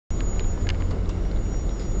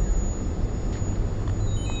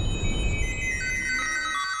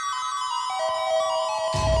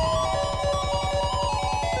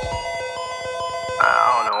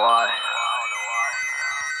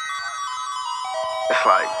It's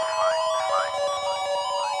like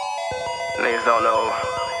niggas don't know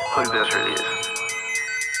who the best really is.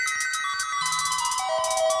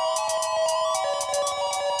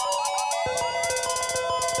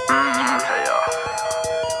 I'll tell y'all.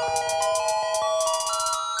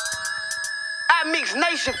 I mix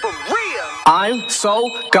nation for real. I'm so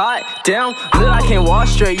goddamn lit, I can't walk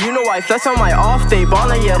straight. You know I flex on my off day.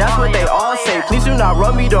 Ballin', yeah, that's what they all say. Please do not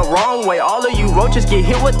rub me the wrong way. All of you roaches get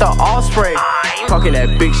hit with the all spray. Talking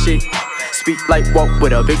that big shit, speak like walk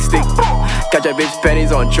with a big stick. Got your bitch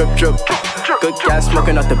panties on drip drip. Good gas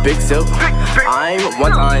smoking up the big silk. I'm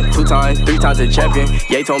 1 time, 2 times, 3 times a champion.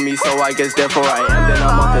 Ye told me so, I guess therefore I am. Then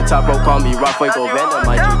I'm off the top rope, call me Rock Fuego Vandal.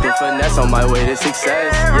 My juke the finesse on my way to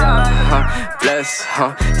success. Yeah, bless,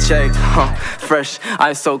 check, fresh.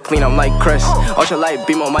 I'm so clean, I'm like Crush. Ultra light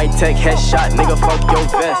beam on my tech, headshot, nigga, fuck your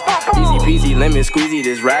vest. Easy peasy, lemon squeezy,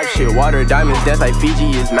 this rap shit. Water diamonds, dance like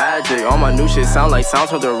Fiji is magic. All my new shit sound like sounds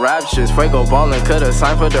for the raptures. Fuego ballin', could've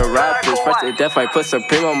signed for the Raptors. Fresh to death, I put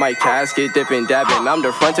Supreme on my casket. Dippin', dabbing, I'm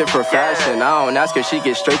the fronted for fashion. I don't ask her, she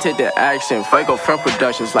get straight to the action. Fuego Film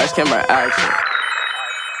Productions, lights, camera, action.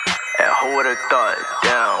 And who would've thought?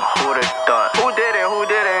 Down, who would've thought? Who didn't? Who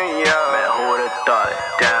didn't? Yeah. Man, who would've thought?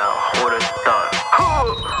 Down, who would've thought?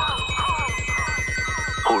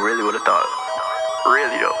 Who really would've thought?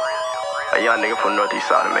 Really though. A young nigga from Northeast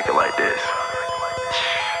Side to make it like this.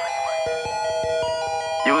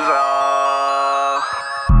 You was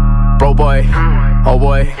bro boy, oh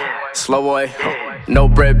boy, slow boy. No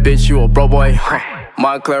bread, bitch, you a bro boy.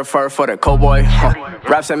 Montclair fur for the cowboy.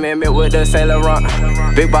 Raps amendment with the Saint Laurent.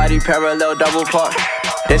 Big body parallel double park.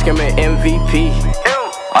 They screaming MVP.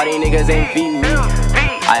 All these niggas ain't beat me.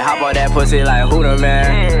 I hop on that pussy like Hooter,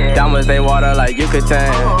 man. Diamonds they water like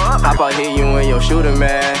Yucatan. Hop out hit you in your shooter,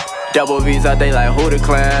 man. Double V's out they like Hooter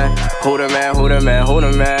Clan. Hooter man, Hooter man,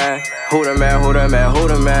 Hooter man. Hooter man, Hooter man,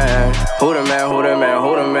 Hooter man. Hooter man, Hooter man,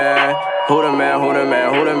 Hooter man. Hooter man, Hooter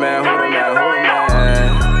man, Hooter man, Hooter man, Hooter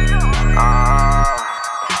man.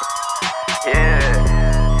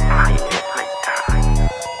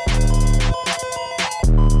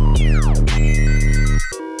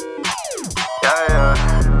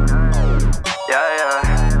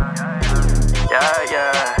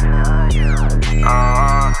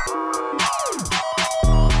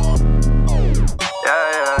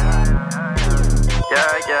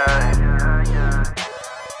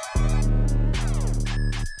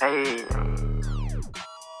 Hey.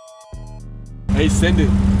 Hey, send it.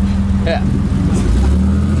 Yeah.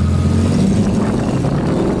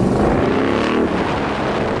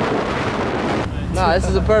 Nah, this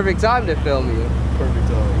is a perfect time to film you. Perfect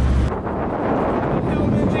time.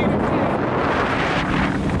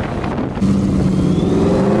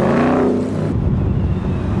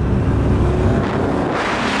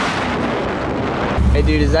 Hey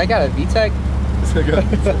dude, is that got a VTEC? It's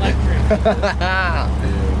electric.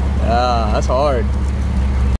 Yeah, that's hard.